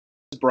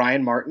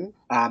Brian Martin.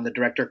 I'm the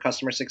Director of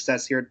Customer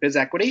Success here at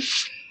BizEquity.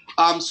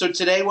 So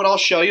today what I'll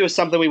show you is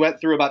something we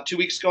went through about 2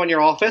 weeks ago in your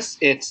office.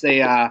 It's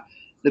the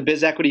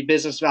BizEquity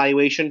Business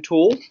Valuation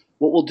Tool.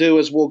 What we'll do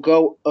is we'll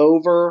go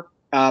over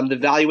the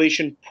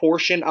valuation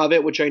portion of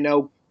it, which I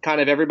know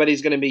kind of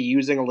everybody's going to be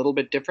using a little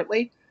bit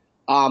differently.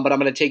 But I'm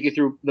going to take you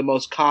through the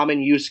most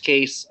common use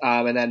case,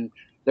 and then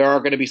there are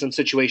going to be some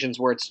situations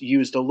where it's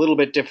used a little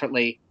bit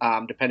differently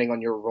depending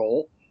on your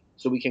role.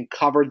 So we can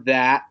cover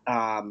that.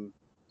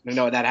 I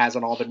know that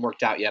hasn't all been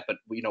worked out yet, but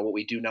what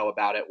we do know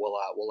about it, we'll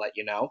let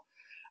you know.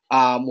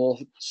 We'll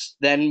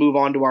then move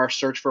on to our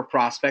search for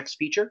prospects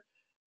feature,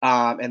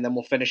 and then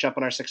we'll finish up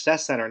on our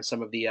success center and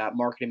some of the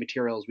marketing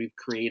materials we've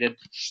created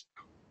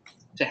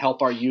to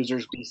help our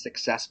users be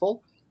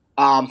successful.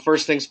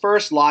 First things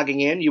first, logging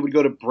in, you would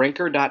go to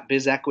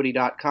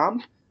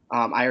brinker.bizequity.com.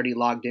 I already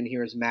logged in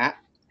here as Matt,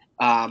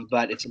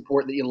 but it's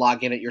important that you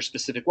log in at your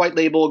specific white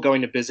label.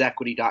 Going to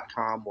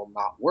bizequity.com will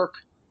not work.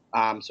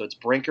 So it's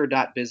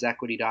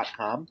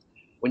brinker.bizequity.com.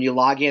 When you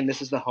log in,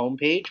 this is the home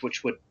page,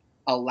 which would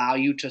allow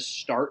you to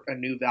start a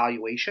new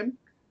valuation.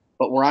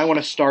 But where I want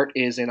to start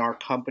is in our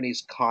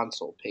company's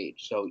console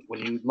page. So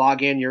when you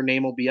log in, your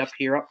name will be up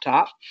here up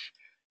top.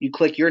 You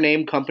click your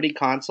name, company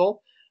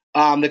console.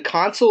 The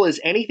console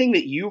is anything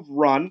that you've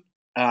run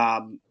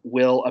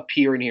will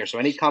appear in here. So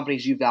any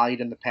companies you valued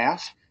in the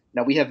past.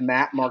 Now we have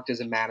Matt marked as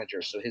a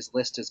manager, so his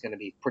list is going to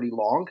be pretty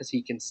long because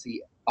he can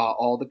see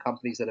all the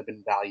companies that have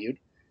been valued.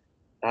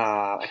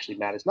 Actually,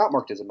 Matt is not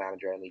marked as a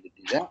manager. I need to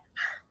do that.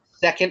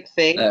 Second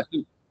thing.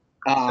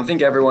 I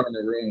think everyone in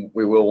the room,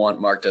 we will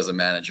want marked as a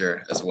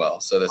manager as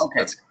well. So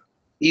that's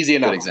easy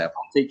enough. Good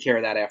example. I'll take care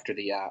of that after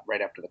the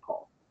right after the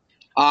call.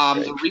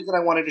 The reason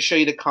I wanted to show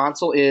you the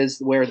console is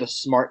where the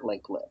smart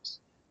link lives.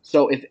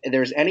 So if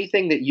there's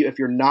anything that if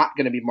you're not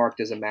going to be marked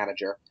as a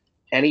manager,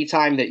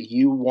 anytime that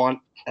you want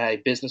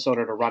a business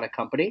owner to run a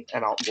company,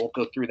 and we'll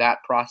go through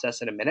that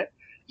process in a minute,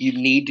 you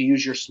need to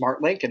use your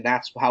smart link, and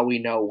that's how we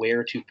know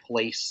where to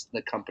place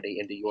the company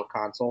into your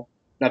console.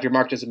 Now, if you're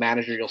marked as a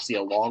manager, you'll see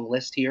a long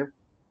list here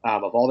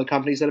of all the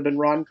companies that have been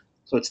run.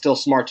 So it's still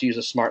smart to use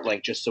a smart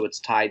link just so it's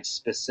tied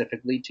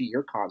specifically to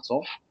your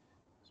console.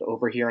 So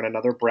over here in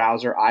another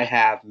browser, I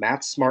have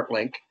Matt's smart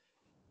link,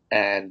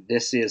 and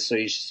this is, so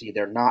you see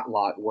we're not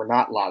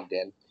logged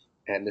in,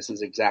 and this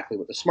is exactly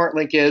what the smart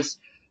link is.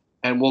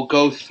 And we'll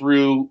go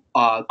through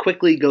not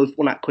quickly,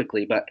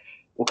 but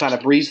we'll kind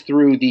of breeze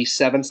through the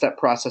 7-step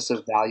process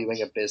of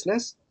valuing a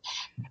business.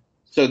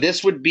 So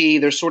this would be,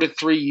 there's sort of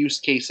 3 use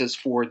cases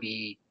for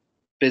the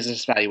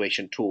business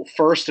valuation tool.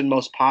 First and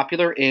most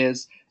popular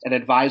is an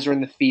advisor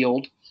in the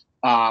field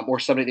or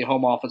somebody at the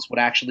home office would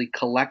actually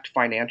collect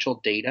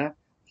financial data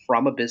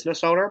from a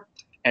business owner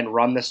and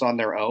run this on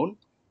their own.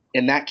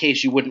 In that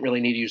case, you wouldn't really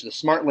need to use the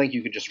smart link.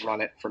 You could just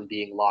run it from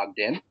being logged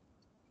in.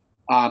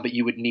 But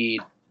you would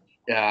need,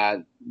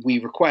 we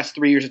request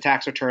 3 years of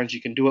tax returns.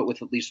 You can do it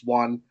with at least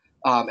one,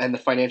 and the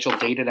financial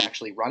data to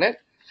actually run it.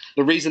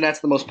 The reason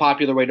that's the most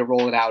popular way to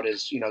roll it out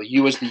is,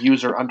 you as the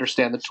user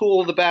understand the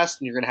tool the best,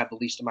 and you're going to have the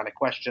least amount of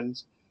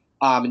questions.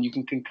 And you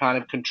can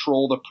kind of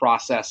control the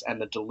process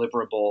and the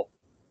deliverable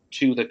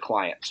to the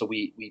client. So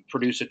we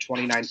produce a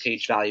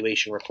 29-page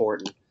valuation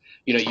report, and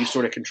you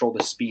sort of control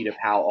the speed of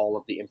how all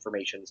of the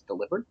information is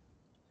delivered.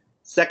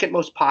 Second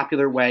most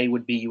popular way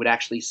would be you would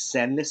actually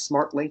send this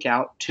smart link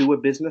out to a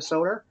business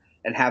owner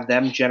and have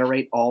them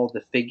generate all of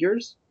the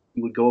figures.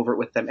 You would go over it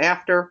with them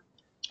after.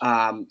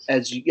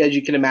 As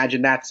you can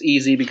imagine, that's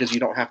easy because you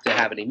don't have to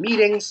have any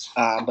meetings.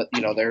 But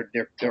there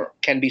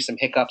can be some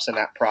hiccups in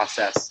that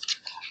process.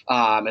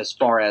 As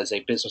far as a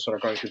business owner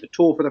going through the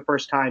tool for the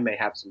first time may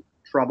have some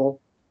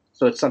trouble.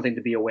 So it's something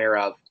to be aware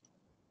of.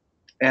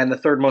 And the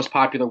third most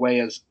popular way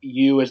is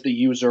you as the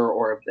user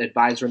or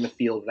advisor in the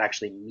field would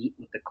actually meet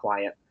with the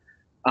client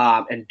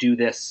and do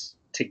this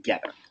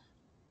together.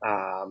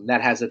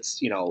 That has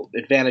its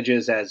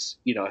advantages as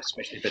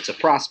especially if it's a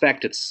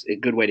prospect, it's a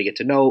good way to get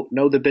to know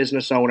the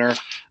business owner,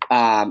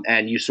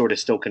 and you sort of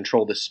still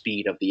control the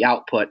speed of the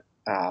output,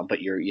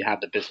 but you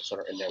have the business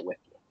owner in there with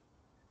you.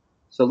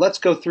 So let's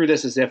go through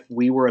this as if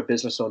we were a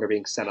business owner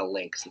being sent a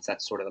link, since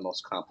that's sort of the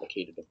most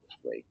complicated of the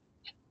 3.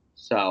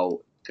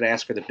 So can I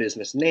ask for the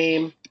business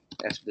name?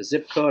 Ask for the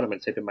zip code. I'm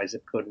going to type in my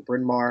zip code in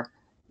Bryn Mawr.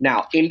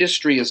 Now,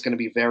 industry is going to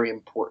be very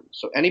important.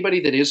 So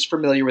anybody that is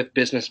familiar with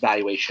business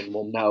valuation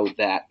will know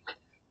that,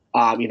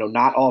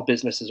 not all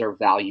businesses are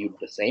valued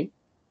the same.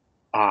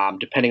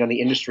 Depending on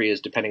the industry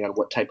is depending on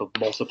what type of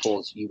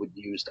multiples you would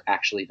use to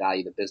actually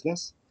value the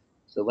business.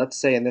 So let's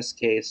say in this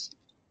case,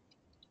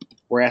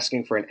 we're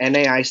asking for an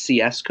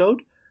NAICS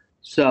code.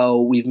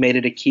 So we've made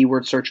it a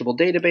keyword searchable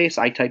database.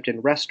 I typed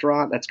in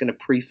restaurant. That's going to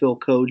pre-fill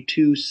code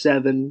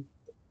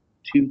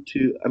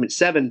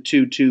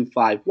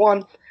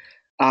 72251.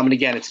 And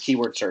again, it's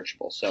keyword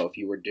searchable. So if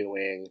you were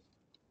doing,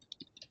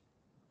 I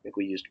think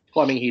we used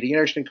plumbing, heating,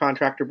 air conditioning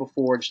contractor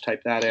before, just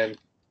type that in.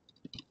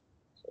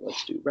 So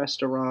let's do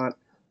restaurant,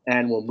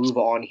 and we'll move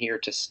on here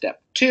to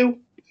step 2,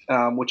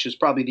 which is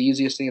probably the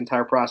easiest in the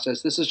entire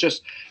process. This is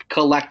just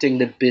collecting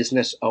the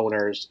business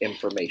owner's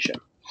information.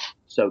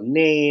 So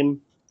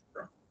name,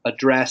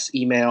 address,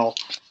 email,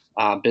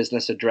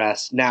 business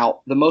address.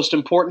 Now, the most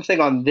important thing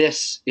on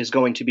this is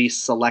going to be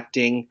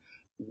selecting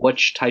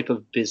which type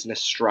of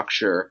business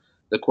structure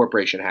the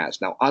corporation has.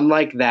 Now,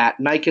 unlike that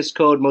NICS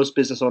code, most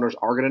business owners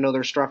are going to know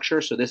their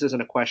structure, so this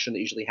isn't a question that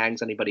usually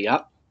hangs anybody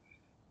up.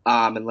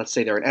 And let's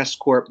say they're an S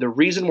corp. The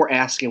reason we're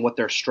asking what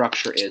their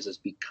structure is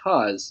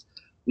because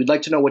we'd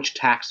like to know which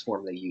tax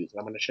form they use. And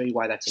I'm going to show you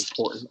why that's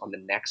important on the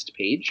next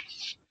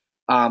page.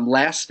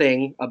 Last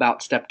thing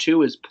about step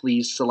 2 is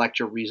please select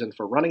your reason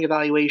for running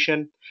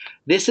evaluation.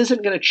 This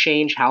isn't going to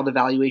change how the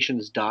valuation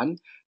is done.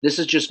 This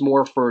is just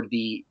more for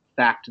the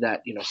fact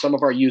that some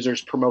of our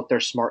users promote their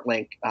smart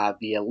link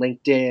via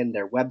LinkedIn,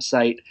 their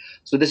website.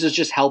 So this is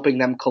just helping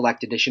them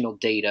collect additional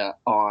data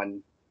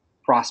on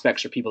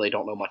prospects or people they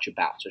don't know much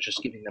about. So it's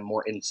just giving them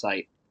more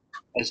insight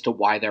as to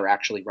why they're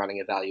actually running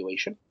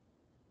evaluation.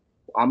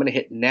 I'm going to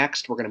hit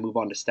next. We're going to move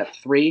on to step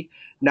 3.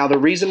 Now, the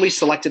reason we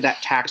selected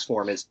that tax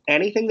form is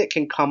anything that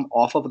can come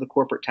off of the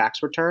corporate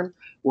tax return,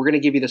 we're going to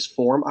give you this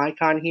form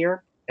icon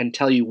here and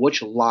tell you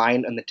which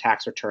line in the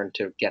tax return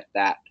to get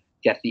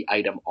the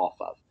item off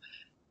of.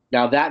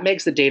 Now, that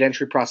makes the data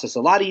entry process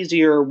a lot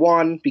easier.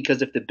 One,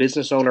 because if the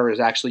business owner is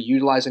actually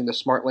utilizing the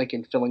smart link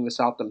and filling this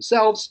out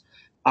themselves,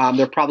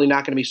 they're probably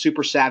not going to be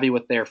super savvy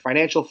with their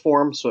financial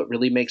form, so it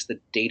really makes the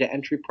data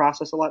entry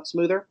process a lot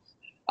smoother.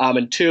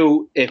 And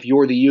 2, if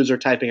you're the user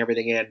typing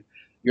everything in,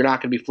 you're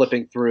not going to be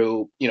flipping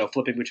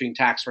between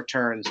tax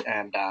returns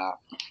and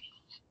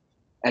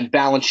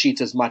balance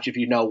sheets as much if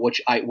you know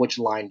which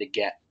line to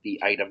get the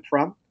item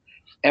from.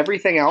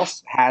 Everything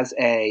else has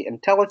a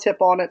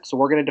IntelliTip on it, so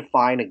we're going to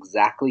define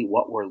exactly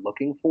what we're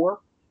looking for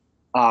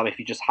if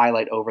you just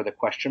highlight over the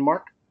question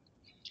mark.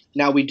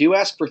 Now, we do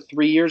ask for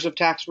 3 years of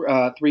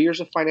 3 years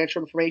of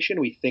financial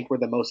information. We think we're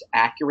the most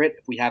accurate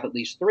if we have at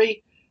least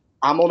 3.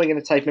 I'm only going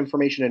to type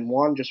information in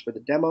 1 just for the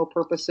demo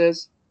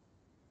purposes.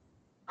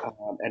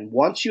 And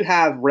once you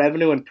have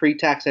revenue and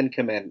pre-tax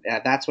income in,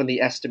 that's when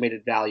the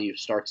estimated value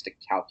starts to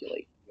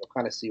calculate. You'll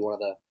kind of see one of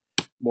the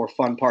more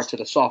fun parts of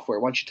the software.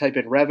 Once you type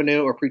in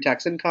revenue or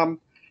pre-tax income,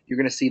 you're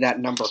going to see that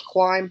number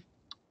climb.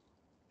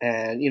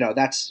 And,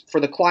 that's for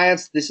the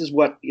clients, this is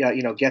what,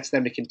 gets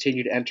them to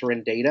continue to enter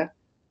in data.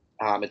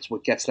 It's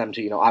what gets them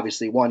to,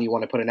 obviously, one, you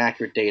want to put in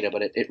accurate data,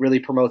 but it really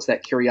promotes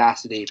that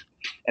curiosity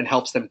and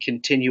helps them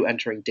continue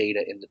entering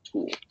data in the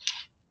tool.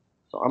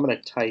 So I'm going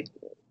to type,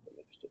 let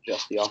me just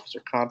adjust the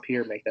officer comp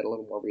here, make that a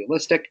little more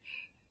realistic.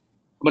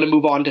 I'm going to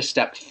move on to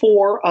step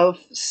 4 of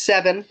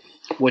 7,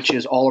 which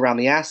is all around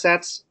the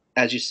assets.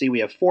 As you see,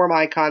 we have form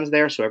icons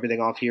there, so everything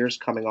off here is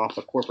coming off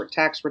a corporate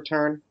tax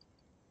return.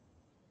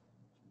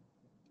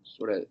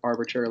 Sort of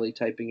arbitrarily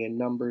typing in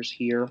numbers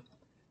here.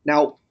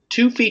 Now,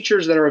 2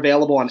 features that are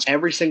available on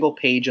every single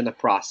page in the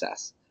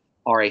process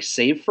are a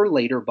Save for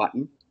Later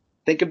button.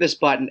 Think of this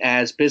button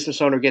as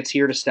business owner gets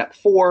here to step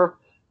 4.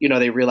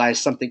 They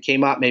realize something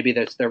came up. Maybe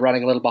they're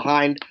running a little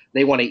behind.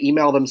 They want to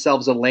email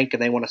themselves a link,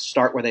 and they want to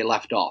start where they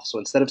left off. So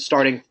instead of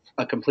starting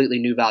a completely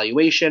new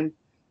valuation,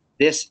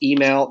 this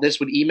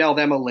would email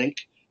them a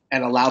link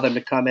and allow them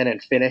to come in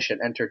and finish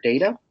and enter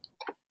data.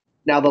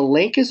 Now, the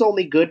link is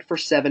only good for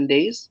 7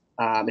 days.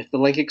 If the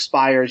link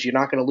expires, you're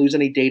not going to lose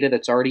any data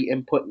that's already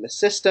input in the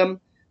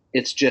system.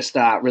 It's just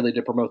really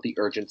to promote the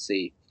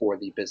urgency for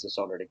the business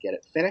owner to get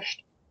it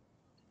finished.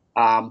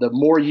 The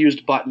more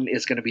used button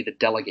is going to be the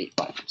Delegate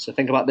button. So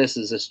think about this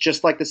as it's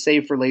just like the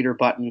Save for Later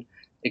button,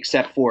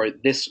 except for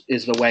this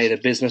is the way the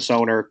business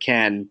owner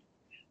can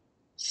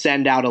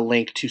send out a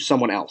link to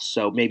someone else.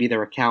 So maybe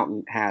their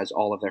accountant has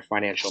all of their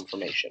financial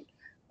information.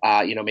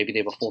 Maybe they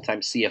have a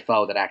full-time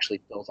CFO that actually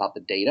fills out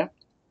the data.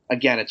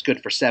 Again, it's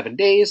good for 7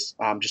 days,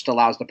 just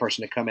allows the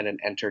person to come in and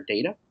enter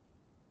data.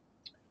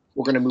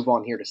 We're going to move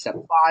on here to step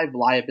 5,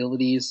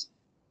 liabilities.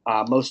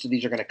 Most of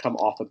these are going to come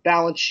off a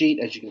balance sheet.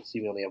 As you can see,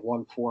 we only have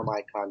 1 form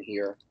icon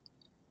here.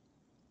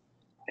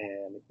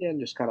 And again,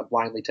 just kind of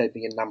blindly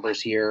typing in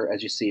numbers here.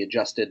 As you see,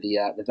 adjusted the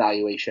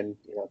valuation,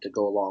 to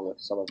go along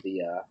with some of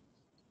the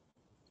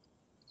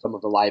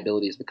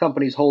liabilities the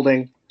company's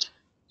holding.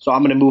 So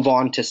I'm going to move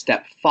on to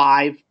step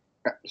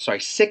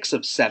 6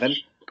 of 7.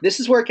 This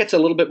is where it gets a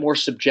little bit more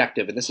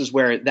subjective, and this is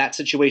where that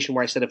situation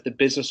where I said if the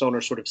business owner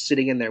is sort of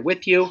sitting in there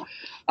with you,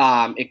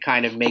 it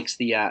kind of makes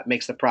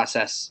the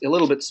process a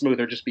little bit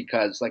smoother just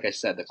because, like I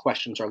said, the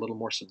questions are a little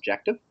more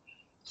subjective.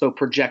 So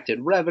projected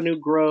revenue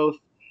growth.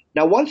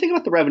 Now, one thing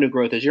about the revenue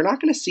growth is you're not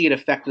going to see it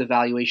affect the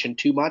valuation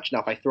too much.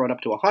 Now, if I throw it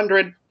up to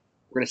 100, we're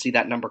going to see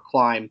that number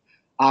climb.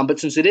 But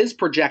since it is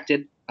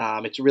projected,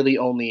 it's really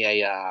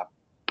only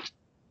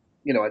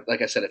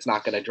like I said, it's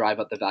not going to drive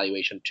up the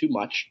valuation too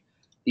much.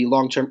 The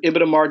long-term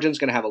EBITDA margin is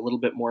going to have a little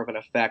bit more of an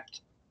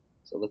effect.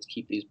 So let's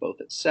keep these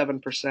both at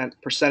 7%.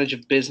 Percentage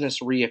of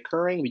business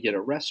reoccurring. We did a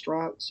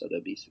restaurant, so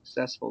to be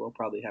successful, they'll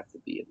probably have to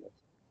be in the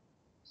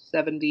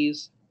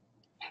 70s.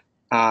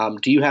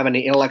 Do you have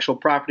any intellectual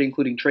property,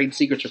 including trade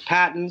secrets or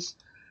patents?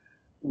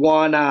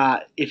 One,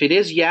 if it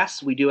is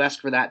yes, we do ask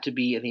for that to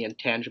be in the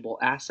intangible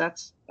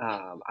assets.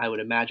 I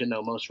would imagine,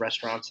 though, most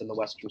restaurants in the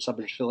western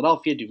suburbs of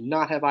Philadelphia do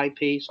not have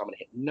IP, so I'm going to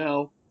hit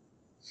no.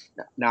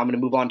 Now I'm going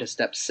to move on to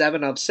step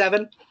 7 of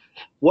 7.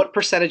 What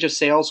percentage of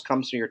sales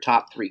comes from your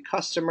top 3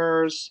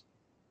 customers?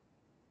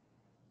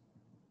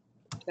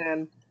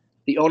 10.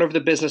 The owner of the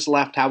business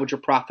left, how would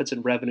your profits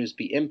and revenues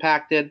be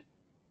impacted?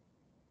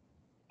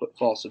 But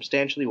fall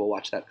substantially. We'll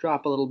watch that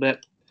drop a little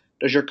bit.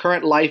 Does your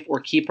current life or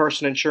key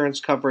person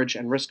insurance coverage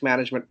and risk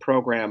management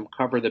program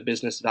cover the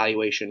business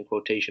valuation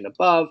quotation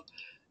above?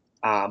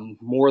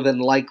 More than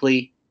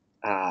likely,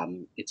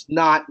 it's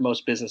not.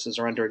 Most businesses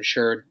are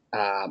underinsured.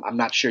 I'm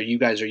not sure you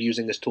guys are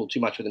using this tool too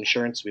much with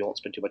insurance. We won't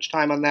spend too much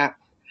time on that.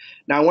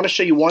 Now, I want to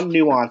show you one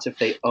nuance if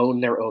they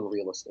own their own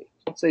real estate.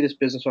 Let's say this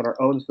business owner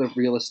owns the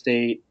real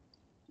estate.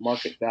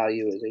 Market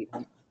value is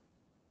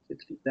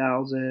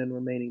 $860,000.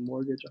 Remaining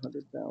mortgage,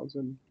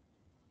 $100,000.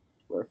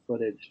 Square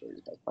footage,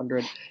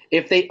 3,500.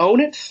 If they own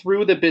it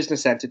through the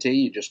business entity,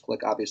 you just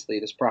click, obviously,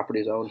 this property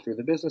is owned through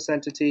the business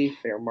entity.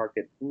 Fair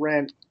market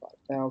rent,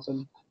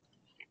 $5,000.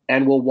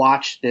 And we'll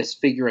watch this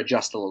figure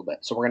adjust a little bit.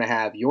 So we're going to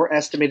have your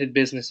estimated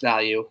business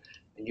value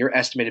and your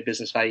estimated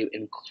business value,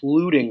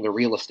 including the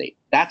real estate.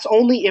 That's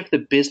only if the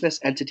business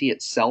entity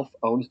itself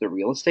owns the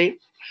real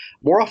estate.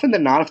 More often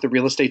than not, if the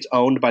real estate's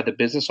owned by the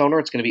business owner,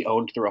 it's going to be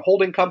owned through a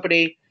holding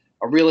company,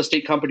 a real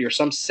estate company, or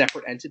some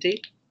separate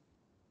entity.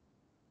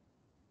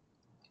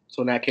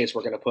 So in that case,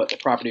 we're going to put the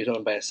property is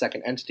owned by a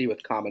second entity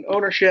with common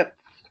ownership.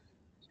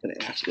 I'm going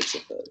to ask us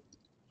what the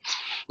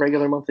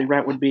regular monthly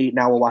rent would be.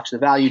 Now we'll watch the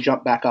value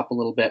jump back up a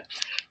little bit,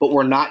 but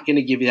we're not going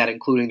to give you that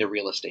including the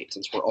real estate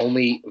since we're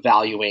only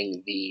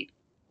valuing the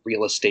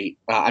real estate.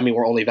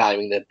 We're only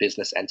valuing the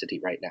business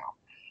entity right now.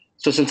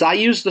 So since I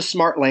use the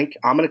smart link,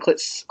 I'm going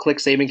to click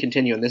Save and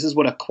Continue, and this is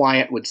what a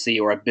client would see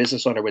or a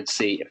business owner would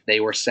see if they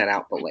were sent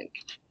out the link.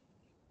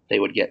 They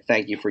would get,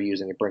 thank you for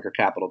using a Brinker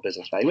Capital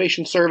Business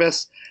Valuation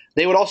Service.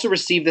 They would also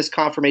receive this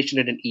confirmation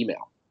in an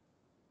email.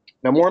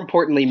 Now, more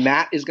importantly,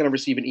 Matt is going to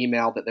receive an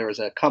email that there is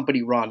a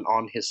company run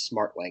on his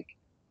smart link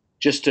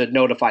just to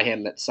notify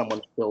him that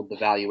someone filled the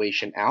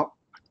valuation out.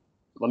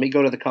 Let me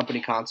go to the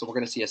company console. We're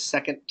going to see a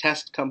second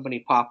test company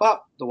pop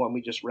up, the one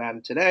we just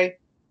ran today.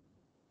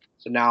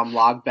 So now I'm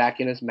logged back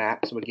in as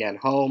Matt. So again,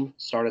 home,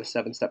 start of the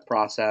 7-step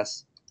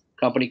process,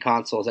 company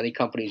console is any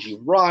companies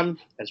you run,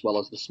 as well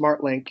as the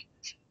smart link.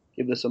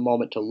 Give this a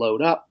moment to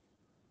load up,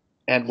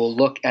 and we'll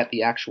look at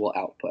the actual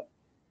output.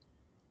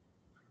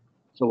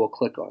 So we'll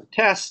click on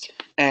test,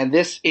 and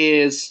this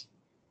is,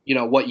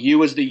 what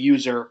you as the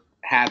user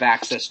have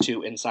access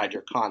to inside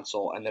your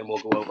console, and then we'll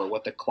go over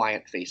what the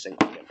client-facing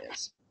item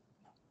is.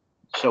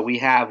 So we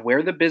have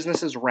where the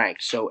business is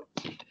ranked. So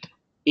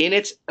in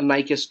its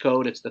NICS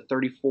code, it's the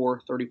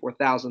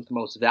 34,000th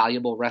most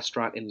valuable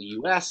restaurant in the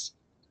U.S.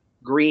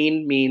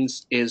 Green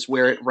is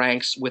where it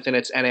ranks within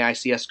its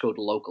NAICS code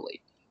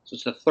locally. So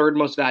it's the 3rd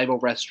most valuable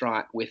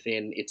restaurant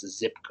within its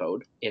zip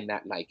code in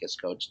that NICS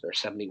code. So there's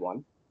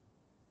 71.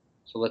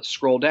 So let's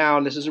scroll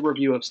down. This is a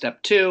review of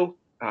step 2.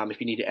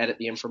 If you need to edit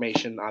the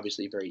information,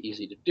 obviously very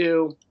easy to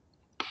do.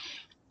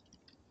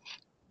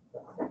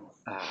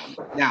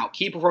 Now,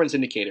 key performance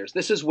indicators.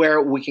 This is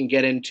where we can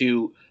get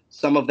into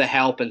some of the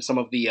help and some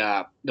of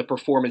the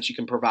performance you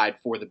can provide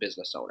for the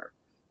business owner.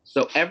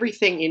 So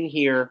everything in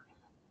here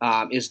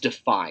is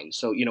defined.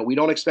 So, we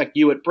don't expect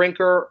you at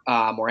Brinker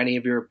or any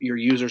of your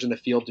users in the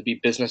field to be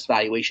business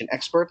valuation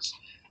experts.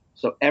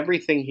 So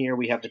everything here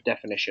we have the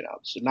definition of.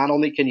 So not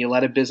only can you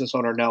let a business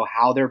owner know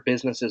how their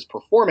business is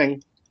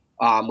performing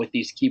with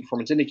these key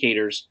performance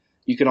indicators,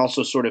 you can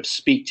also sort of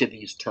speak to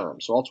these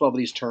terms. So all 12 of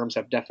these terms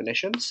have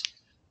definitions.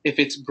 If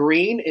it's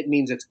green, it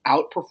means it's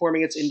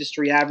outperforming its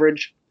industry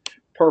average.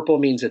 Purple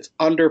means it's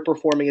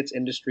underperforming its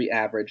industry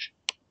average.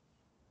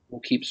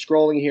 We'll keep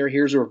scrolling here.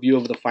 Here's a review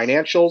of the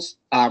financials.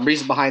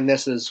 Reason behind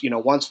this is,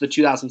 once the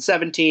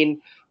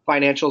 2017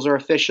 financials are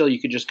official,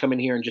 you can just come in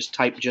here and just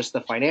type just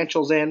the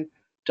financials in.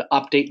 To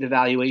update the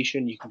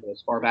valuation, you can go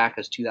as far back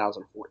as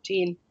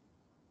 2014. You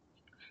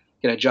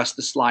can adjust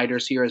the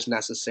sliders here as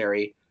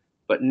necessary.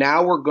 But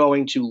now we're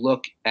going to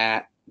look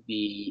at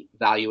the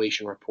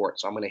valuation report.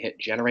 So I'm going to hit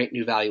Generate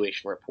New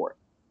Valuation Report.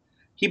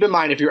 Keep in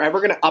mind, if you're ever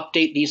going to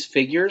update these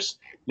figures,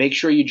 make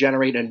sure you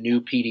generate a new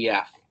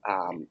PDF.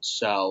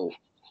 So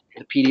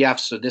the PDF,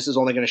 so this is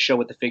only going to show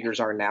what the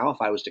figures are now. If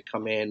I was to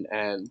come in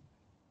and,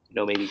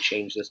 maybe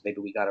change this, maybe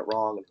we got it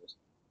wrong. It was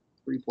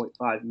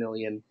 3.5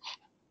 million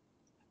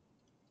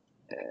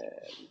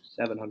and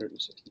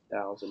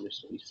 760,000,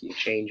 just so we see a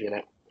change in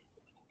it.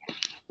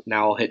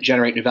 Now I'll hit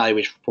Generate New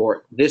Valuation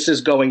Report. This is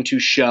going to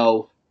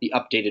show the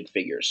updated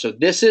figures. So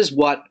this is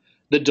what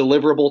the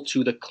deliverable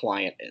to the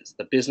client is.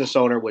 The business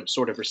owner would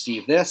sort of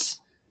receive this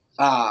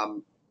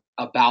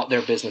about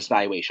their business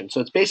valuation. So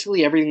it's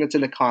basically everything that's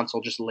in the console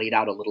just laid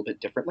out a little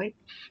bit differently.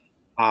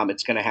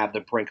 It's going to have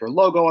the Brinker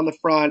logo on the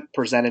front,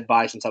 presented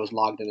by, since I was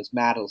logged in as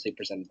Matt, it'll say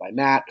presented by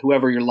Matt.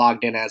 Whoever you're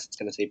logged in as, it's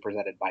going to say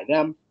presented by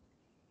them.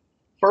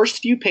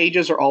 First few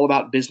pages are all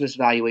about business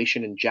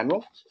valuation in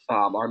general,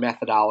 our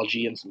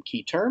methodology and some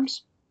key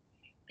terms.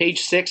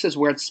 Page 6 is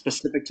where it's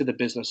specific to the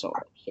business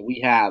owner. So we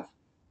have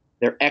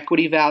their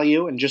equity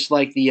value, and just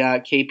like the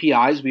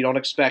KPIs, we don't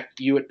expect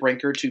you at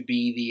Brinker to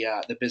be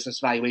the business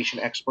valuation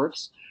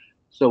experts.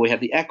 So we have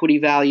the equity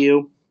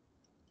value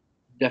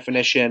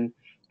definition,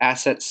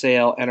 asset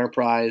sale,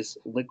 enterprise,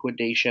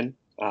 liquidation.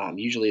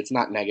 Usually it's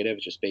not negative,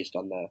 it's just based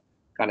on the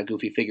kind of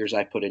goofy figures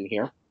I put in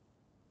here.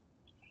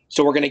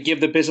 So we're going to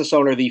give the business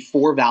owner the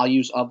 4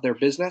 values of their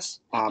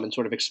business and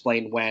sort of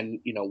explain when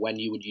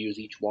you would use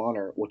each one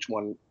or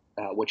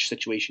which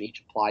situation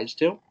each applies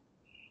to.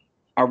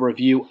 A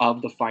review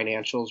of the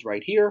financials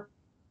right here.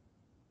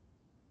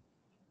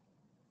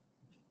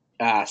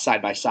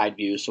 Side-by-side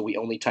view. So we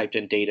only typed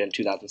in data in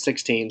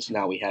 2016. So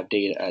now we have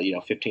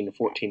data, 15 to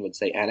 14 would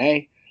say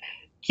NA.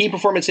 Key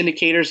performance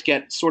indicators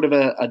get sort of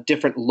a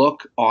different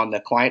look on the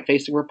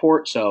client-facing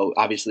report. So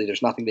obviously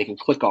there's nothing they can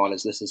click on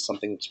as this is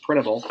something that's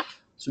printable.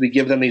 So we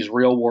give them these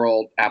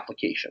real-world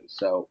applications.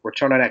 So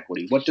return on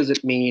equity, what does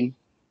it mean?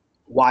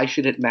 Why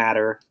should it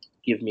matter?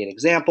 Give me an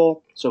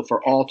example. So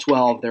for all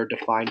 12, they're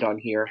defined on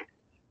here.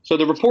 So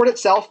the report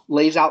itself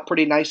lays out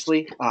pretty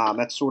nicely.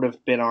 That's sort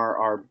of been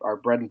our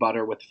bread and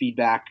butter with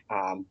feedback.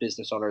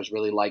 Business owners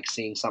really like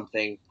seeing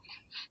something,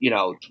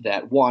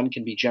 that one,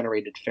 can be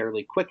generated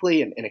fairly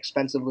quickly and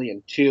inexpensively,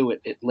 and two,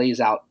 it lays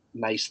out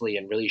nicely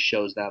and really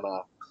shows them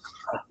a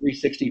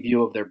 360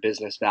 view of their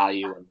business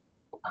value. And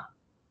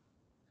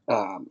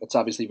it's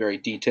obviously very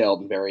detailed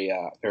and very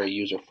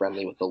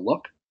user-friendly with the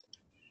look.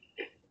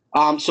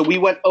 So we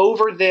went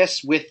over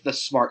this with the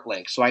smart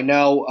link. So I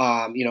know,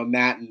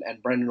 Matt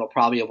and Brendan will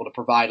probably be able to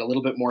provide a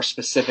little bit more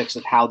specifics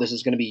of how this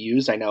is going to be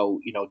used. I know,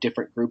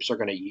 different groups are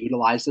going to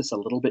utilize this a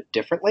little bit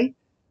differently.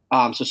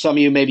 So some of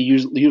you may be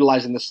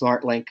utilizing the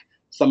smart link.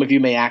 Some of you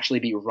may actually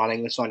be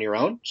running this on your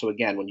own. So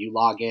again, when you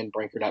log in,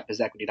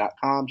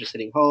 brinker.bizequity.com, just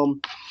hitting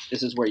home,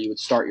 this is where you would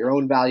start your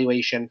own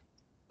valuation,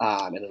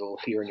 and it'll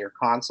appear in your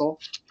console.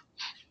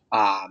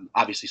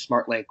 Obviously,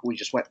 smart link we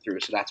just went through,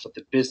 so that's what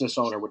the business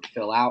owner would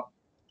fill out.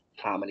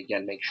 And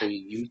again, make sure you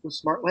use the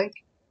smart link.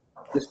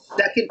 The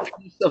second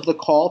piece of the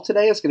call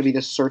today is going to be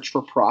the search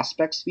for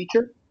prospects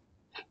feature.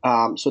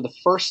 So the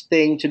first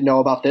thing to know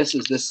about this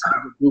is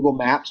Google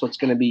Map. So it's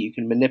going to be, you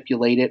can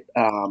manipulate it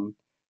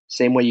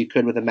same way you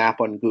could with a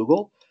map on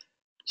Google.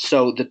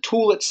 So the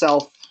tool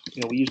itself,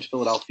 we used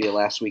Philadelphia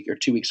last week or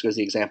 2 weeks ago as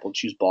the example.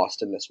 Choose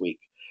Boston this week.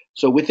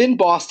 So within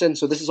Boston,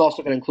 so this is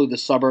also going to include the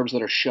suburbs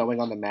that are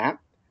showing on the map.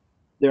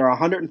 There are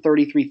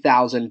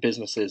 133,000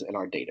 businesses in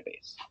our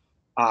database.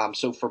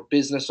 So for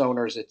business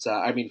owners, it's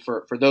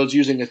for those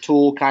using the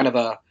tool, kind of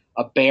a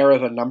bear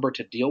of a number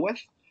to deal with.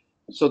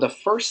 So the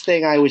first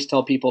thing I always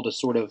tell people to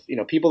sort of,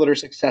 people that are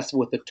successful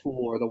with the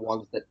tool are the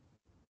ones that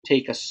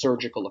take a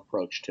surgical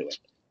approach to it.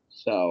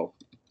 So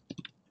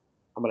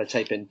I'm going to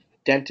type in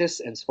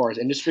dentists as far as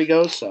industry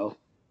goes. So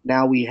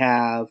now we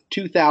have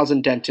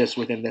 2,000 dentists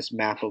within this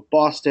map of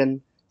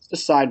Boston. Let's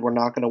decide we're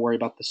not going to worry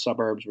about the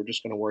suburbs. We're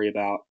just going to worry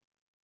about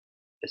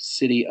the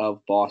city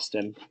of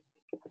Boston.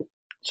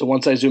 So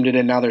once I zoomed it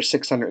in, now there's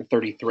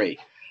 633.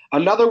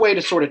 Another way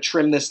to sort of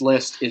trim this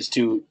list is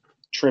to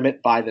trim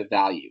it by the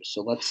value.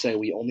 So let's say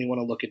we only want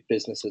to look at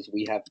businesses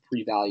we have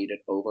pre-valued at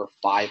over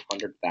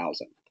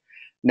 500,000.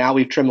 Now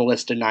we've trimmed the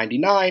list to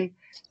 99,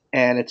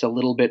 and it's a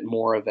little bit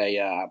more of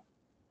a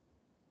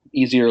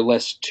easier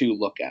list to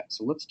look at.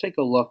 So let's take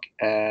a look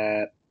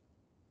at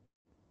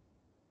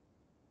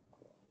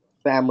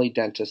Family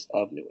Dentist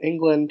of New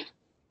England.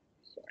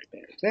 Sorry,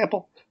 bad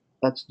example.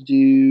 Let's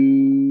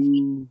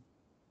do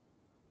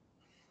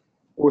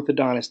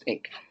Orthodontist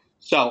Inc.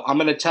 So I'm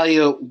going to tell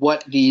you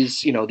what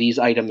these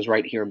items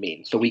right here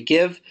mean. So we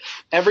give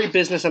every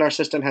business in our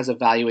system has a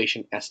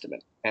valuation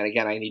estimate. And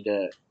again, I need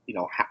to,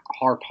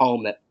 harp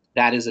home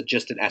that is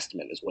just an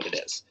estimate is what it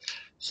is.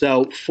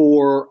 So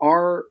for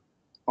our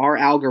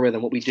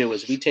algorithm, what we do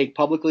is we take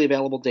publicly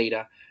available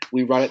data,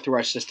 we run it through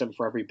our system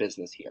for every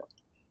business here.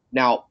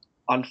 Now,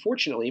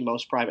 unfortunately,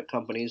 most private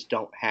companies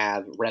don't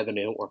have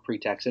revenue or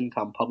pre-tax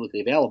income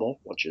publicly available,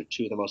 which are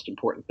two of the most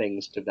important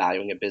things to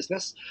valuing a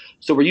business.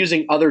 So we're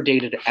using other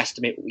data to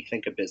estimate what we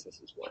think a business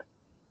is worth.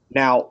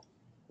 Now,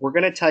 we're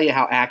going to tell you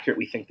how accurate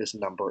we think this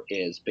number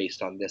is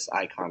based on this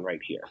icon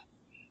right here.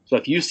 So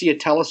if you see a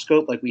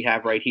telescope like we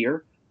have right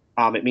here,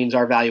 it means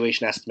our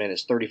valuation estimate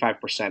is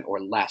 35% or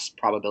less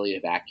probability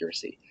of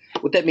accuracy.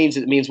 What that means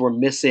is it means we're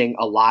missing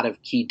a lot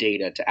of key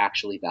data to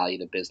actually value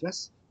the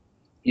business.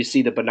 You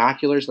see the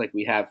binoculars like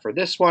we have for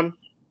this one,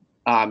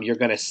 you're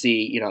going to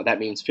see, that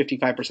means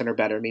 55% or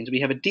better. It means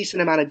we have a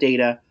decent amount of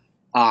data,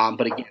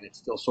 but again, it's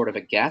still sort of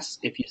a guess.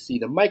 If you see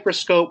the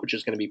microscope, which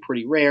is going to be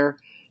pretty rare,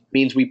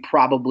 means we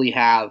probably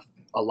have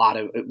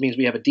it means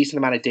we have a decent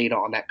amount of data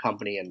on that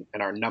company and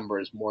our number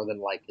is more than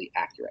likely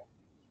accurate.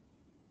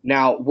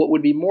 Now, what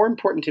would be more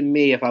important to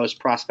me if I was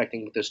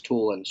prospecting with this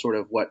tool and sort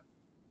of what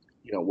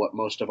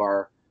most of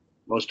our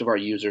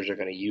users are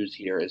going to use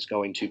here is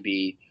going to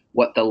be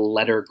what the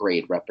letter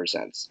grade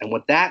represents. And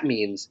what that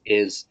means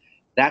is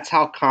that's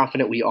how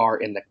confident we are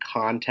in the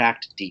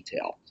contact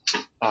detail,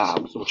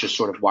 which is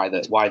sort of why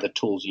the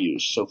tool's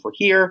used. So for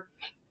here,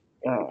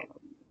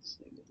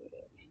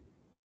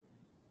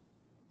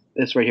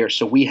 this right here.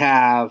 So we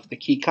have the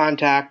key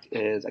contact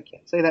is, I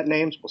can't say that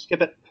name, so we'll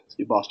skip it. Let's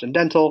do Boston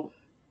Dental.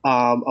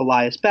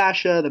 Elias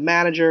Basha, the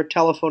manager,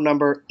 telephone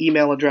number,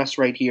 email address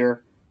right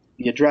here,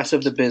 the address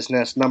of the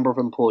business, number of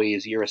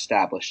employees, year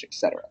established,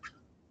 etc.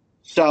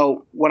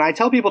 So when I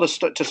tell people to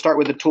start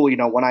with the tool,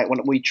 when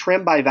we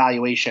trim by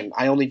valuation,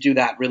 I only do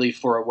that really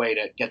for a way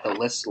to get the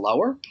list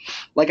lower.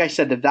 Like I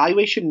said, the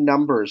valuation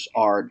numbers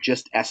are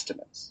just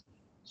estimates.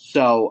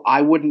 So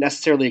I wouldn't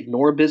necessarily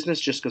ignore a business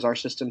just because our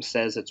system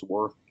says it's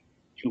worth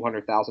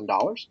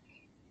 $200,000.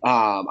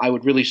 I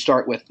would really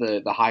start with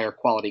the higher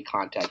quality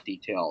contact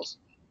details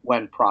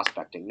when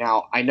prospecting.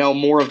 Now, I know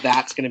more of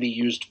that's going to be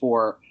used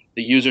for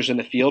the users in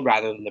the field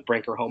rather than the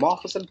Brinker home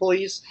office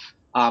employees.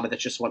 But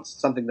that's just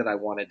something that I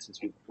wanted,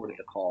 since we recorded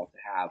a call,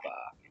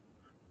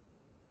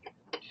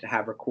 to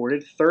have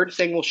recorded. Third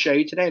thing we'll show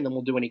you today, and then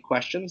we'll do any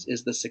questions,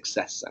 is the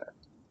Success Center.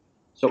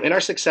 So in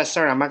our Success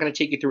Center, I'm not going to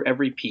take you through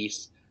every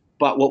piece,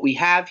 but what we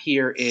have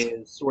here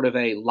is sort of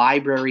a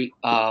library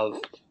of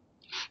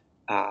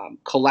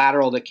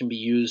collateral that can be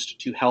used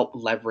to help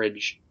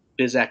leverage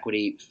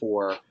BizEquity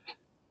for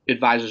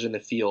advisors in the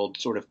field,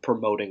 sort of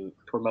promoting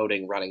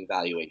running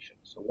valuation.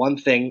 So one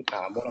of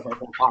our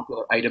more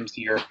popular items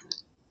here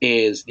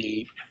is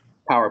the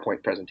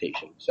PowerPoint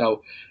presentation.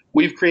 So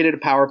we've created a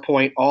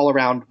PowerPoint all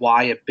around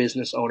why a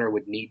business owner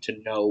would need to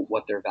know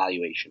what their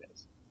valuation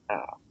is.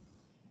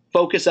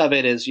 Focus of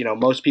it is,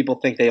 most people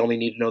think they only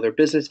need to know their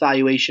business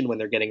valuation when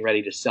they're getting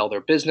ready to sell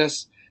their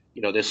business.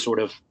 This sort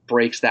of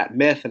breaks that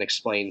myth and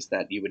explains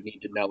that you would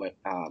need to know it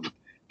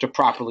to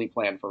properly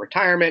plan for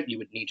retirement. You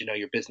would need to know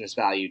your business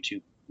value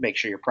to make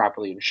sure you're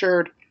properly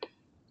insured.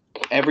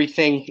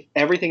 Everything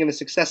in the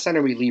Success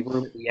Center, we leave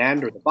room at the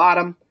end or the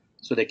bottom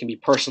so they can be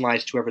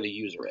personalized to whoever the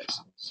user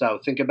is. So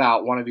think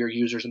about one of your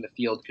users in the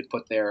field could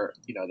put their,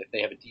 if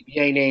they have a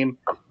DBA name,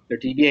 their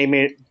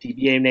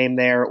DBA name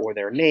there, or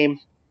their name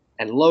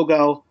and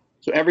logo.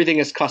 So everything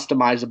is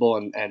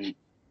customizable and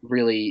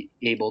really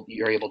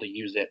you're able to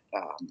use it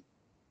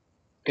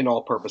in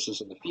all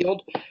purposes in the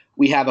field.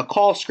 We have a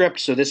call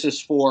script. So this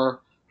is for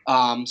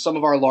some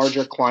of our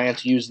larger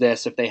clients use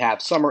this if they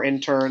have summer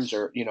interns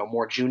or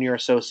more junior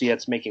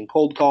associates making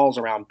cold calls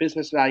around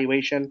business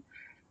valuation.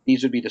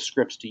 These would be the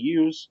scripts to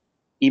use.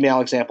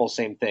 Email example,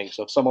 same thing.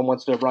 So if someone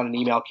wants to run an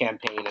email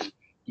campaign and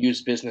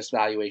use business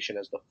valuation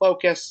as the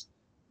focus,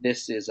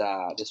 this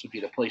would be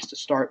the place to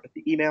start with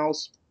the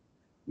emails.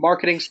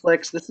 Marketing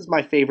slicks. This is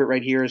my favorite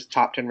right here, is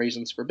top 10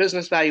 reasons for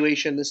business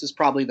valuation. This is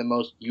probably the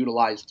most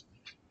utilized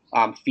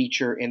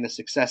feature in the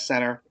Success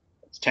Center.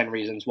 It's 10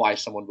 reasons why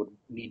someone would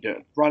need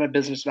to run a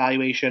business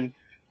valuation.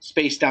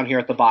 Space down here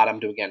at the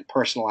bottom to, again,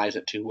 personalize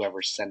it to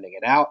whoever's sending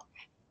it out.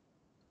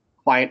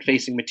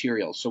 Client-facing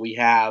materials. So we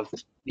have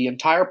the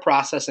entire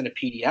process in a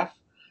PDF.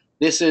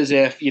 This is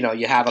if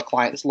you have a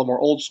client that's a little more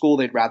old school,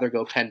 they'd rather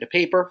go pen to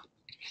paper.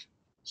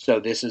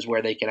 So this is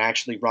where they can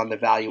actually run the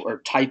value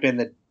or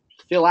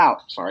fill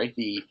out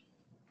the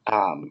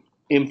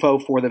info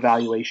for the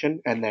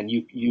valuation, and then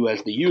you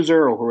as the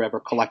user or whoever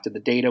collected the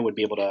data would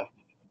be able to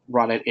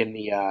run it in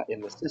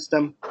the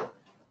system.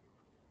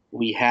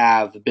 We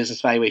have the business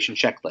valuation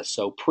checklist.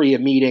 So pre a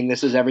meeting,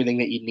 this is everything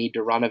that you need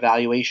to run a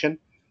valuation.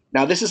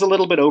 Now, this is a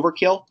little bit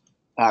overkill.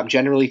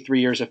 Generally, 3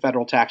 years of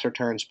federal tax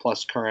returns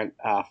plus current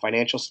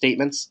financial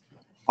statements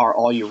are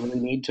all you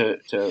really need to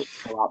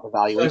fill out the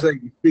valuation. Sounds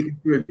like you're speaking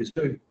through it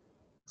too.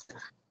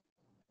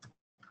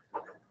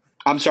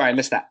 I'm sorry, I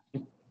missed that.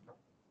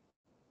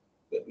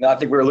 No, I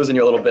think we were losing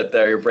you a little bit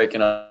there. You're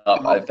breaking up.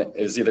 I think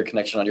it was either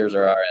connection on yours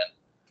or our end,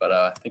 but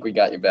I think we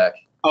got you back.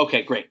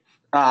 Okay, great.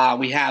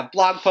 We have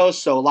blog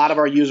posts, so a lot of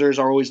our users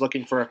are always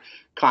looking for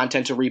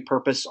content to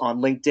repurpose on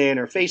LinkedIn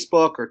or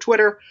Facebook or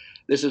Twitter.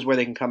 This is where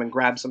they can come and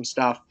grab some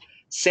stuff.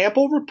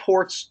 Sample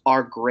reports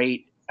are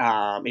great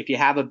if you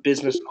have a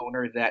business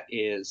owner that's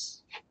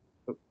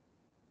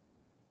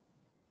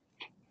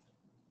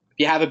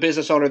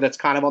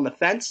kind of on the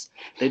fence.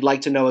 They'd like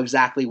to know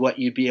exactly what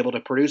you'd be able to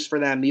produce for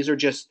them. These are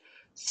just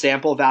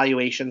sample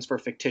valuations for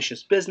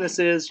fictitious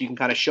businesses. You can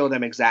kind of show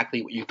them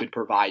exactly what you could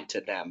provide to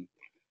them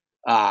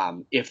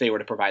if they were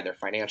to provide their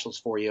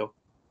financials for you.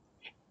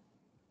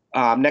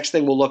 Next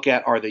thing we'll look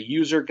at are the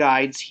user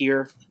guides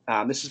here.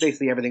 This is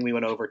basically everything we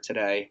went over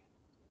today.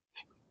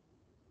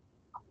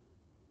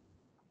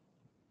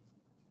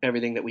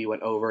 Everything that we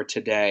went over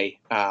today.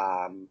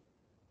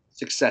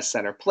 Success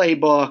Center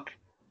playbook,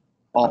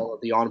 all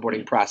of the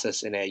onboarding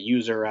process in a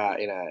user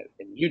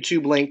in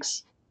YouTube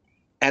links.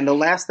 And the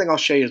last thing I'll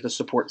show you is the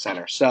support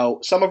center. So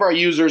some of our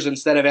users,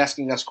 instead of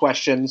asking us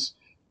questions,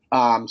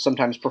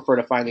 sometimes prefer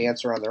to find the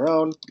answer on their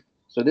own.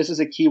 So this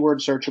is a keyword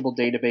searchable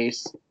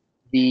database.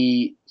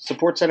 The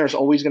support center is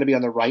always going to be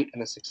on the right in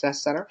the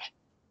Success Center.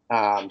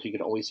 So you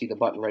can always see the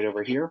button right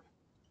over here.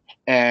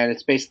 And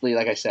it's basically,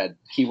 like I said,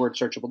 keyword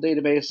searchable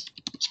database.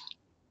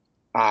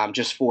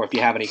 Just for if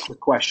you have any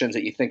quick questions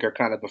that you think are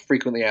kind of the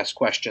frequently asked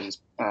questions,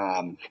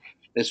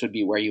 this would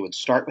be where you would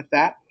start with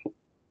that.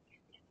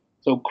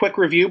 So quick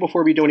review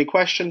before we do any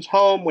questions.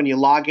 Home, when you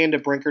log into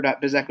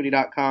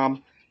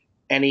brinker.bizequity.com,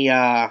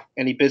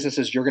 any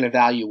businesses you're going to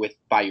value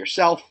by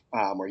yourself,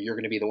 or you're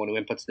going to be the one who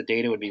inputs the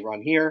data, would be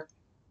run here.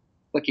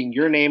 Clicking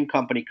your name,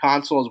 company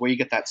console is where you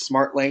get that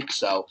smart link.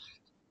 So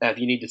if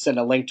you need to send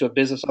a link to a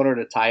business owner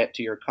to tie it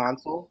to your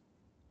console,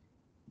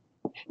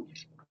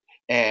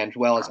 and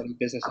well as any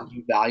businesses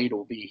you valued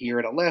will be here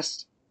in a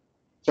list.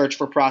 Search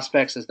for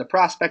Prospects is the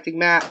prospecting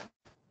map.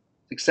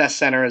 Success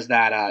Center is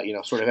that,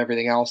 sort of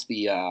everything else,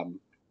 the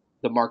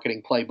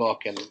marketing playbook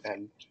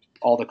and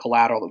all the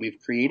collateral that we've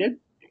created.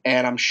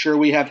 And I'm sure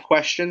we have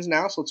questions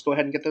now, so let's go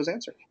ahead and get those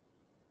answered.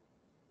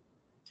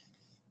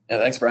 Yeah,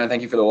 thanks, Brian.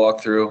 Thank you for the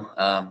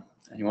walkthrough.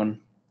 Anyone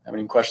have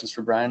any questions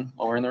for Brian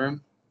while we're in the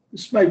room?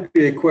 This might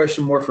be a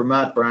question more for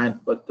Matt, Brian,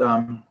 but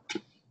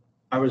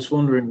I was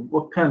wondering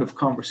what kind of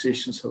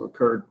conversations have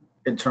occurred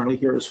internally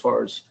here as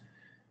far as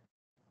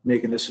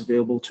making this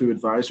available to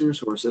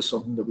advisors, or is this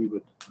something that we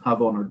would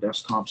have on our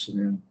desktops and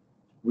then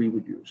we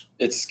would use?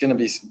 It's going to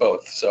be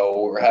both.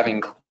 So we're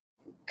having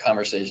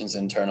conversations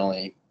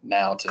internally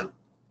now to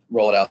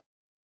roll it out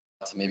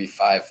to maybe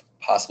 5,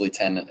 possibly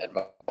 10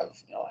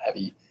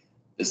 heavy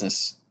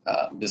business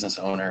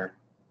owner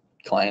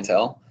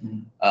clientele.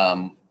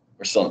 Mm-hmm.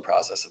 We're still in the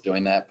process of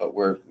doing that, but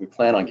we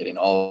plan on getting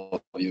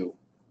all of you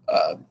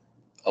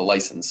a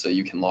license so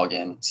you can log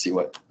in, see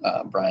what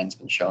Brian's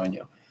been showing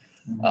you.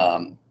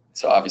 Mm-hmm.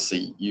 So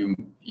obviously you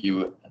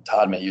and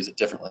Todd may use it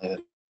differently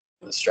than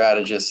the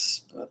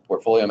strategists, the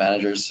portfolio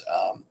managers,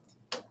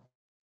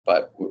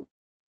 but we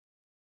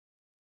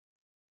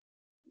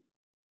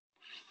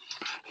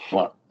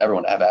want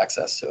everyone to have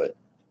access to it.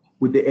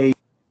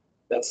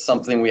 That's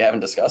something we haven't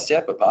discussed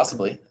yet, but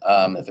possibly.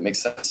 If it makes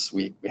sense,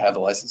 we have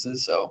the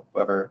licenses, so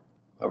whoever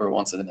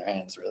wants it in their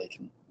hands really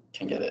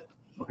can get it.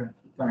 Okay,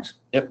 thanks.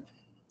 Yep.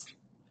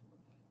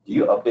 Do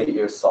you update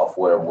your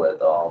software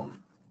with on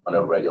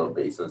a regular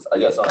basis, I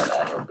guess on an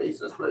annual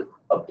basis, with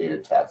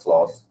updated tax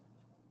laws?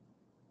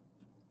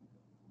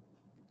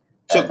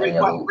 So great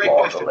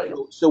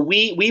question. So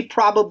we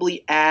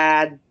probably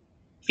add,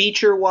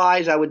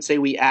 feature-wise, I would say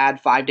we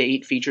add 5 to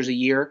 8 features a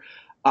year.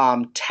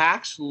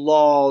 Tax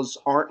laws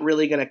aren't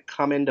really going to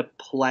come into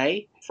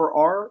play for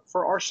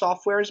our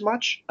software as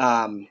much.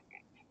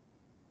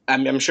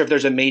 I'm sure if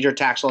there's a major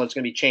tax law that's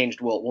going to be changed,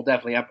 we'll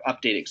definitely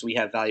update it because we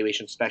have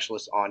valuation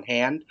specialists on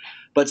hand.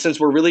 But since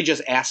we're really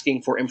just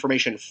asking for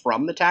information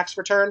from the tax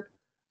return,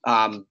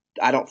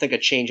 I don't think a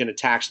change in a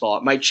tax law.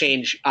 It might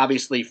change,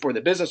 obviously, for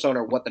the business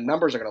owner what the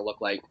numbers are going to look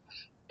like.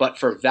 But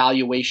for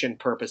valuation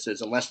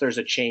purposes, unless there's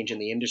a change in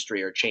the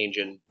industry or change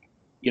in,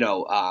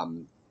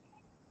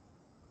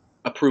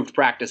 approved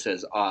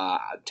practices,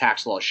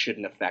 tax laws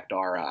shouldn't affect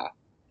our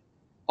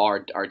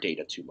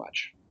data too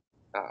much.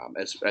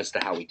 As to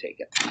how we take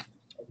it.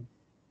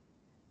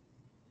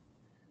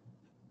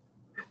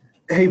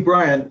 Hey,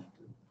 Brian,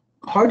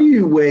 how do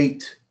you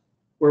weight,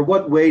 or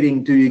what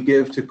weighting do you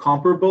give to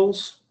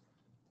comparables,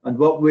 and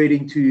what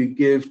weighting do you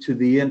give to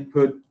the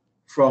input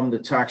from the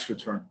tax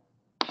return?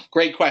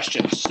 Great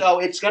question. So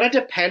it's going to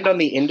depend on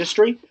the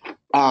industry,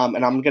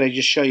 and I'm going to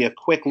just show you a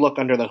quick look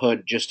under the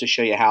hood just to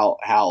show you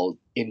how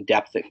in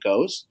depth it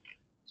goes.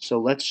 So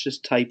let's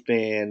just type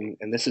in,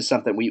 and this is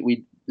something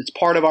it's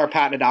part of our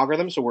patented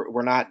algorithm, so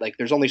we're not like,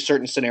 there's only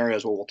certain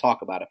scenarios where we'll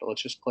talk about it, but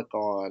let's just click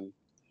on,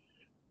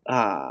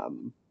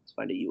 let's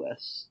find a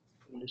U.S.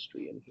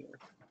 industry in here.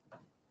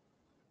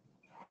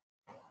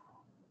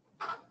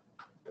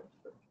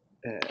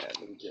 And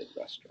we did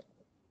restaurant.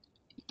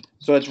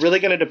 So it's really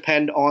going to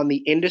depend on the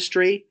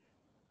industry.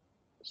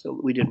 So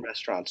we did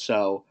restaurants.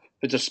 So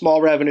if it's a small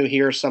revenue,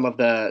 here are some of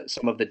the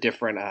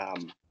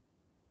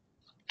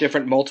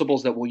different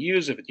multiples that we'll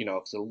use. If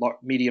it's a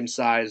medium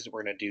size,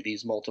 we're going to do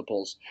these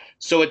multiples.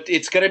 So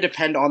it's going to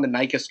depend on the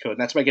NICS code.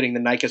 And that's why getting the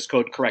NICS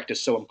code correct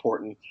is so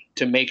important,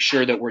 to make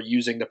sure that we're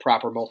using the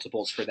proper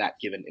multiples for that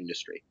given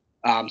industry.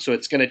 So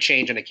it's going to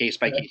change on a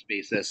case-by-case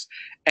basis,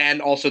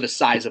 and also the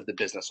size of the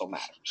business will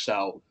matter.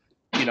 So,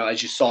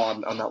 as you saw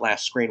on that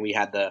last screen, we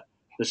had the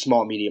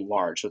small, medium,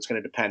 large. So it's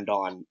going to depend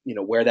on,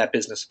 where that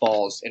business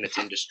falls in its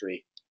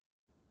industry.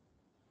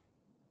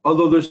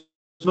 Although there's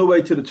no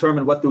way to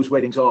determine what those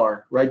weightings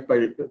are, right?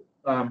 By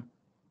on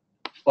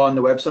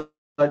the website.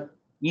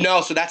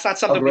 No, so that's not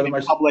something we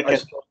make public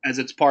as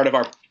it's part of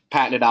our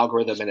patented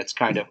algorithm, and it's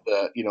kind of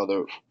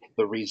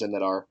the reason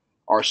that our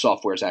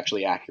software is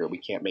actually accurate. We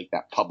can't make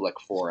that public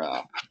for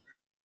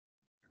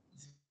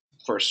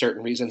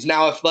certain reasons.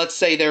 Now, if let's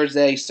say there's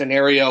a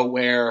scenario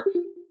where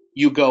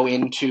you go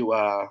into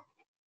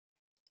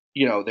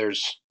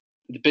there's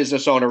the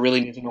business owner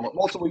really needs to know what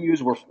multiple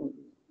use.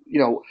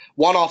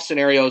 One-off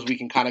scenarios, we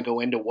can kind of go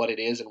into what it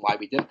is and why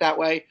we did it that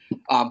way.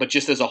 But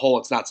just as a whole,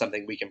 it's not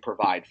something we can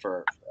provide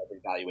for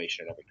every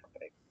valuation in every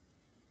company.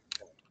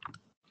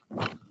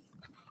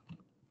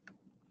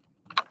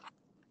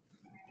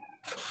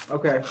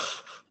 Okay.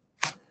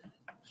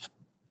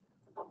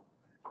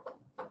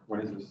 When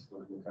is this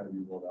going to kind of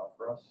be rolled out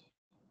for us?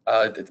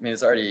 We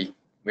already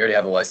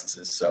have the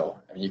licenses, so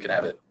you can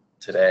have it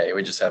today.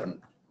 We just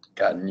haven't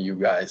gotten you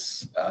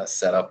guys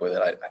set up with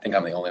it. I think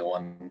I'm the only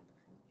one.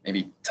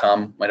 Maybe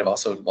Tom might have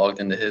also logged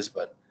into his,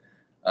 but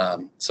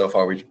so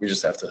far we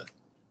just have to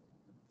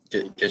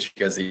get you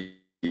guys the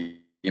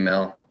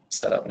email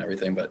set up and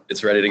everything, but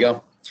it's ready to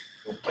go.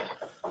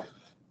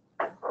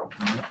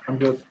 I'm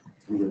good.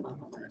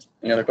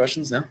 Any other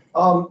questions now?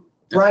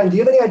 Brian, do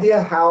you have any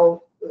idea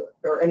how,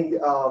 or any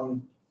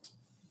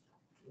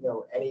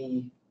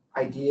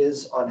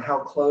ideas on how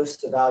close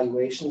the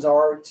valuations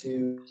are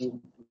to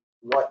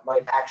what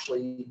might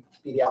actually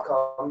be the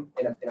outcome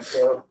in a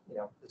fair,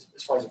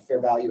 as far as a fair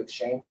value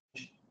exchange?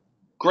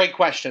 Great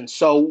question.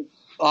 So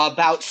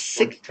about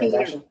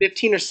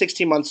 15 or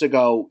 16 months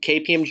ago,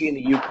 KPMG in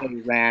the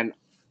UK ran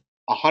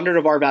 100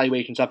 of our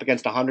valuations up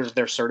against 100 of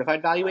their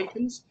certified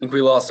valuations. I think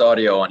we lost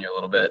audio on you a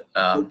little bit.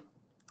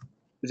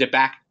 Is it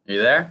back? Are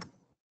you there?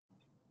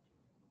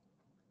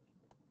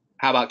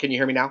 How about, can you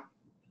hear me now?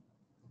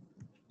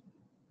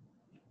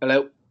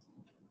 Hello?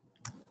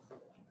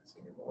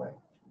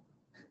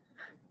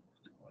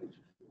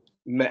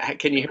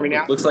 Can you hear me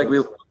now? Looks like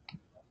we.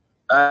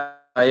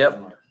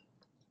 Yep.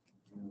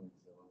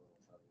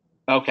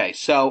 Okay,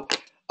 so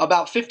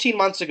about 15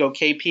 months ago,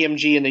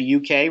 KPMG in the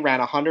UK ran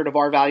 100 of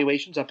our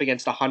valuations up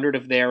against 100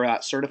 of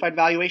their certified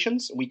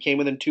valuations. We came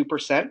within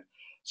 2%.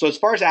 So as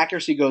far as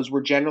accuracy goes,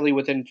 we're generally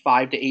within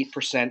 5 to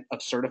 8%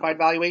 of certified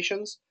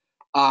valuations.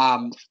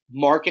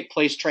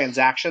 Marketplace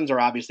transactions are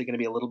obviously going to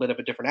be a little bit of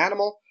a different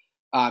animal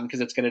because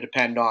it's going to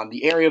depend on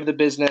the area of the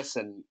business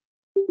and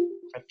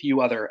a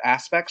few other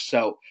aspects.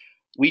 So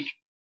we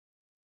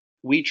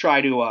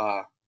try to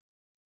our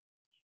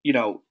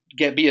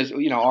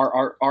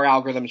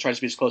algorithm tries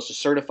to be as close to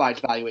certified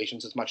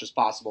valuations as much as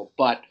possible.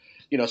 But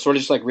sort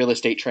of just like real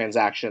estate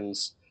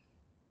transactions,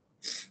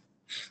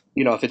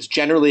 if it's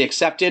generally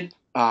accepted,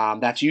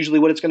 that's usually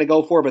what it's going to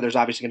go for. But there's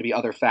obviously going to be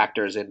other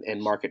factors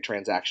in market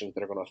transactions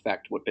that are going to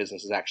affect what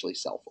businesses actually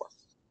sell for.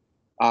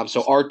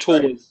 So our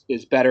tool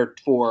is better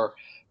for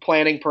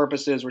planning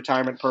purposes,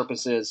 retirement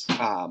purposes.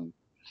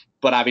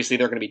 But obviously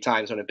there are going to be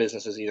times when a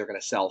business is either going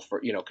to sell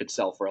for, could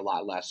sell for a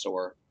lot less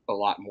or a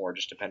lot more,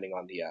 just depending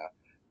on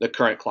the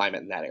current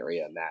climate in that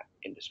area and that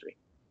industry.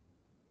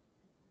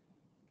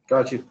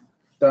 Got you.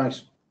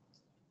 Thanks.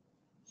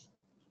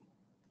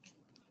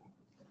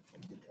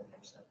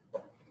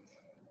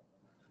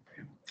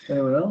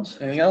 Anyone else?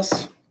 Anything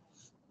else?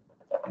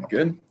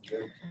 Good. All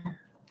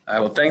right.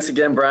 Well, thanks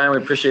again, Brian. We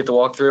appreciate the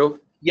walkthrough.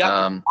 Yeah.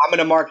 I'm going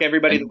to mark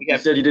everybody that we have.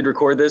 You said you did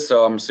record this,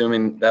 so I'm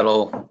assuming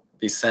that'll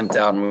be sent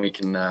out and we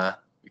can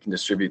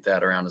distribute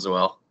that around as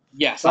well.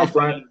 Yes. Thanks,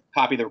 Brian.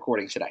 Copy the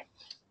recording today.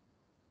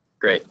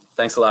 Great.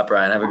 Thanks a lot,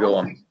 Brian. Have a good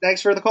one.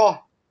 Thanks for the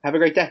call. Have a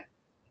great day.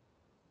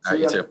 All right,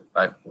 you too.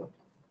 Bye.